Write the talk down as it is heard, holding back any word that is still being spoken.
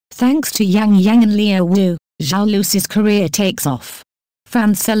Thanks to Yang Yang and Liu Wu, Zhao Lusi's career takes off.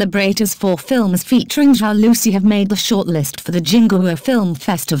 Fans celebrate as 4 films featuring Zhao Lusi have made the shortlist for the Jinguo Film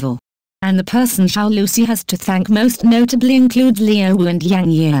Festival. And the person Zhao Lusi has to thank most notably includes Liu Wu and Yang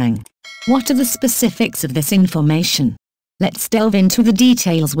Yang. What are the specifics of this information? Let's delve into the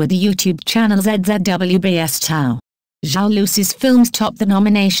details with the YouTube channel ZZWBS Tao. Zhao Lusi's films top the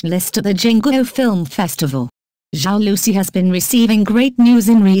nomination list at the Jinguo Film Festival. Zhao Lusi has been receiving great news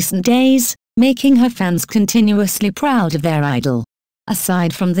in recent days, making her fans continuously proud of their idol.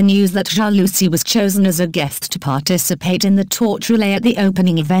 Aside from the news that Zhao Lusi was chosen as a guest to participate in the torch relay at the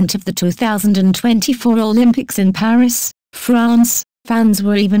opening event of the 2024 Olympics in Paris, France, fans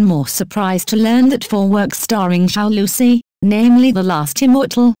were even more surprised to learn that 4 works starring Zhao Lusi, namely The Last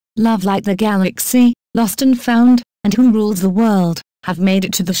Immortal, Love Like the Galaxy, Lost and Found, and Who Rules the World, have made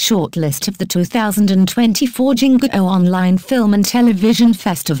it to the shortlist of the 2024 Jinguo Online Film and Television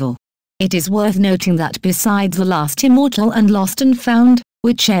Festival. It is worth noting that besides The Last Immortal and Lost and Found,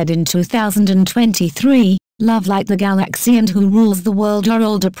 which aired in 2023, Love Like the Galaxy and Who Rules the World are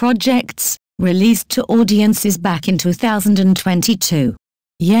older projects, released to audiences back in 2022.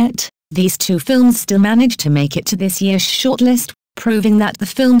 Yet, these 2 films still managed to make it to this year's shortlist, proving that the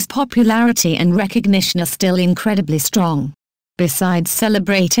film's popularity and recognition are still incredibly strong. Besides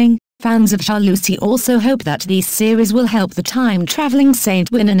celebrating, fans of Zhao Lusi also hope that these series will help the time-traveling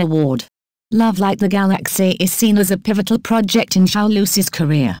saint win an award. Love Like the Galaxy is seen as a pivotal project in Zhao Lusi's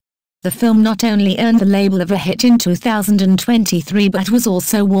career. The film not only earned the label of a hit in 2023 but was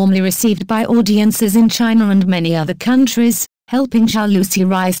also warmly received by audiences in China and many other countries, helping Zhao Lusi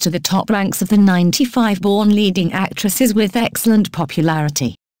rise to the top ranks of the 95-born leading actresses with excellent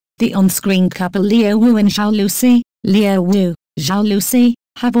popularity. The on-screen couple Liu Wu and Zhao Lusi, Liu Wu, Zhao Lusi,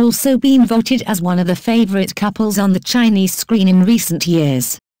 have also been voted as one of the favorite couples on the Chinese screen in recent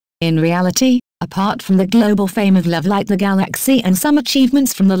years. In reality, apart from the global fame of Love Like the Galaxy and some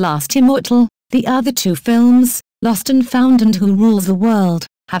achievements from The Last Immortal, the other 2 films, Lost and Found and Who Rules the World,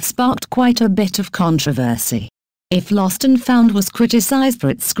 have sparked quite a bit of controversy. If Lost and Found was criticized for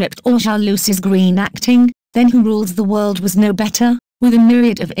its script or Zhao Lusi's green acting, then Who Rules the World was no better, with a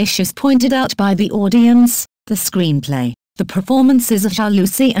myriad of issues pointed out by the audience: the screenplay, the performances of Zhao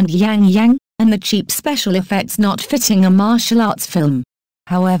Lusi and Yang Yang, and the cheap special effects not fitting a martial arts film.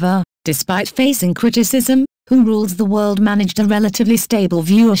 However, despite facing criticism, Who Rules the World managed a relatively stable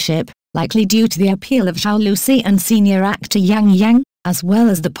viewership, likely due to the appeal of Zhao Lusi and senior actor Yang Yang, as well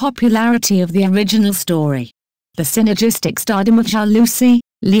as the popularity of the original story. The synergistic stardom of Zhao Lusi,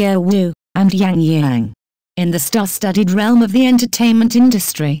 Liu Wu, and Yang Yang. In the star-studded realm of the entertainment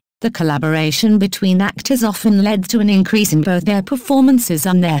industry, the collaboration between actors often led to an increase in both their performances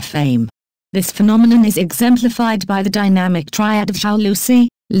and their fame. This phenomenon is exemplified by the dynamic triad of Zhao Lusi,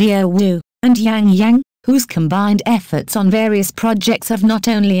 Liu Wu, and Yang Yang, whose combined efforts on various projects have not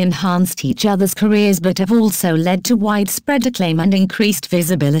only enhanced each other's careers but have also led to widespread acclaim and increased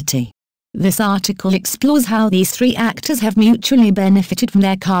visibility. This article explores how these 3 actors have mutually benefited from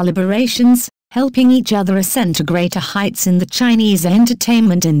their collaborations, helping each other ascend to greater heights in the Chinese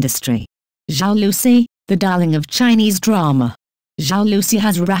entertainment industry. Zhao Lusi, the darling of Chinese drama. Zhao Lusi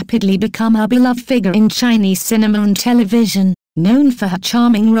has rapidly become a beloved figure in Chinese cinema and television, known for her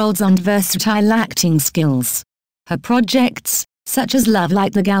charming roles and versatile acting skills. Her projects, such as Love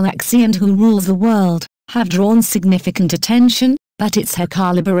Like the Galaxy and Who Rules the World, have drawn significant attention, but it's her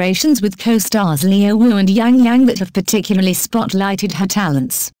collaborations with co-stars Liu Wu and Yang Yang that have particularly spotlighted her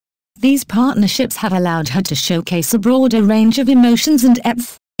talents. These partnerships have allowed her to showcase a broader range of emotions and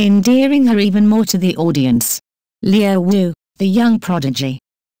depth, endearing her even more to the audience. Liu Wu, the young prodigy.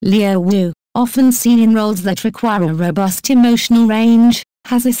 Liu Wu, often seen in roles that require a robust emotional range,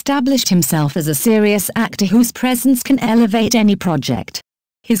 has established himself as a serious actor whose presence can elevate any project.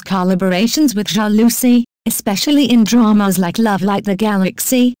 His collaborations with Zhao Lusi, especially in dramas like Love Like the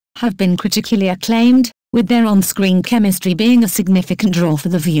Galaxy, have been critically acclaimed, with their on-screen chemistry being a significant draw for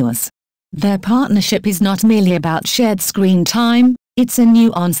the viewers. Their partnership is not merely about shared screen time, it's a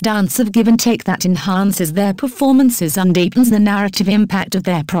nuanced dance of give and take that enhances their performances and deepens the narrative impact of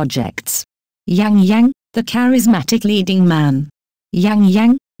their projects. Yang Yang, the charismatic leading man. Yang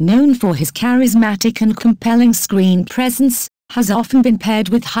Yang, known for his charismatic and compelling screen presence, has often been paired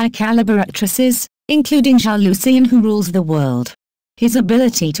with high-caliber actresses, including Zhao Lusi in Who Rules the World. His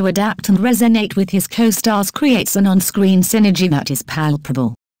ability to adapt and resonate with his co-stars creates an on-screen synergy that is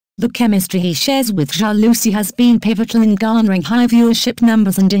palpable. The chemistry he shares with Zhao Lusi has been pivotal in garnering high viewership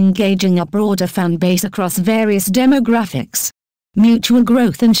numbers and engaging a broader fan base across various demographics. Mutual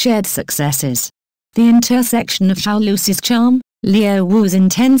growth and shared successes. The intersection of Zhao Lusi's charm, Liu Wu's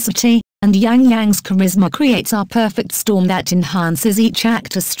intensity, and Yang Yang's charisma creates a perfect storm that enhances each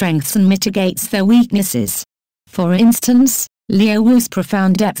actor's strengths and mitigates their weaknesses. For instance, Liu Wu's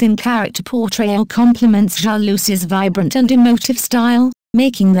profound depth in character portrayal complements Zhao Lusi's vibrant and emotive style,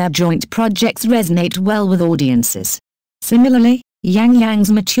 making their joint projects resonate well with audiences. Similarly, Yang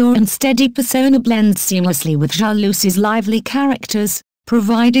Yang's mature and steady persona blends seamlessly with Zhao Lusi's lively characters,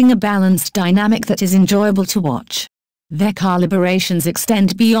 providing a balanced dynamic that is enjoyable to watch. Their collaborations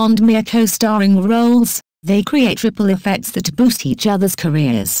extend beyond mere co-starring roles, they create ripple effects that boost each other's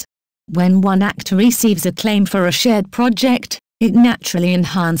careers. When one actor receives acclaim for a shared project, it naturally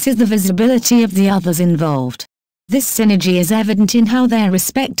enhances the visibility of the others involved. This synergy is evident in how their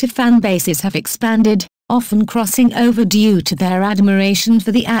respective fan bases have expanded, often crossing over due to their admiration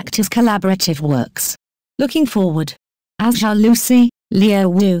for the actors' collaborative works. Looking forward, as Zhao Lusi, Liu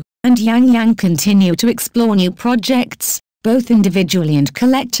Wu, and Yang Yang continue to explore new projects, both individually and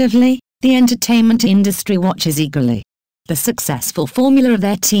collectively, the entertainment industry watches eagerly. The successful formula of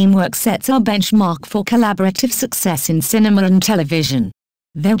their teamwork sets a benchmark for collaborative success in cinema and television.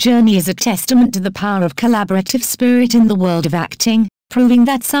 Their journey is a testament to the power of collaborative spirit in the world of acting, proving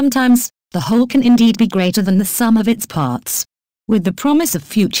that sometimes, the whole can indeed be greater than the sum of its parts. With the promise of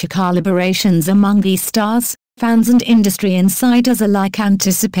future collaborations among these stars, fans and industry insiders alike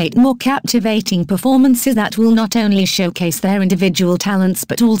anticipate more captivating performances that will not only showcase their individual talents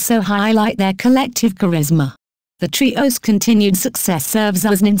but also highlight their collective charisma. The trio's continued success serves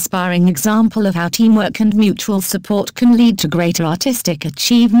as an inspiring example of how teamwork and mutual support can lead to greater artistic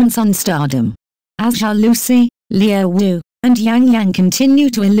achievements and stardom. As Zhao Lusi, Liu Wu, and Yang Yang continue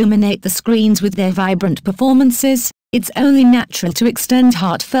to illuminate the screens with their vibrant performances, it's only natural to extend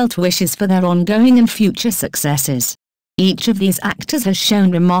heartfelt wishes for their ongoing and future successes. Each of these actors has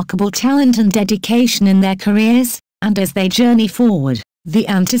shown remarkable talent and dedication in their careers, and as they journey forward, the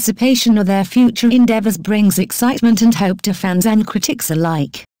anticipation of their future endeavors brings excitement and hope to fans and critics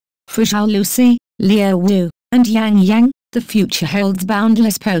alike. For Zhao Lusi, Liu Wu, and Yang Yang, the future holds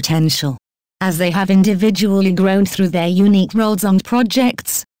boundless potential. As they have individually grown through their unique roles and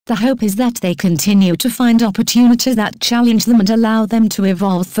projects, the hope is that they continue to find opportunities that challenge them and allow them to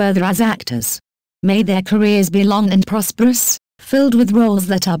evolve further as actors. May their careers be long and prosperous, filled with roles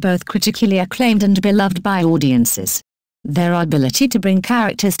that are both critically acclaimed and beloved by audiences. Their ability to bring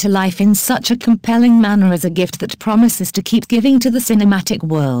characters to life in such a compelling manner is a gift that promises to keep giving to the cinematic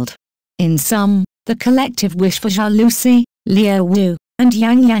world. In sum, the collective wish for Zhao Lusi, Liu Wu, and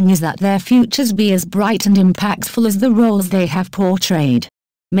Yang Yang is that their futures be as bright and impactful as the roles they have portrayed.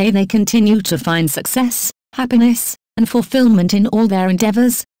 May they continue to find success, happiness, and fulfillment in all their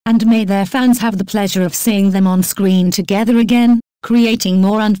endeavors, and may their fans have the pleasure of seeing them on screen together again, creating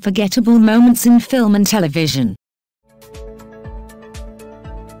more unforgettable moments in film and television.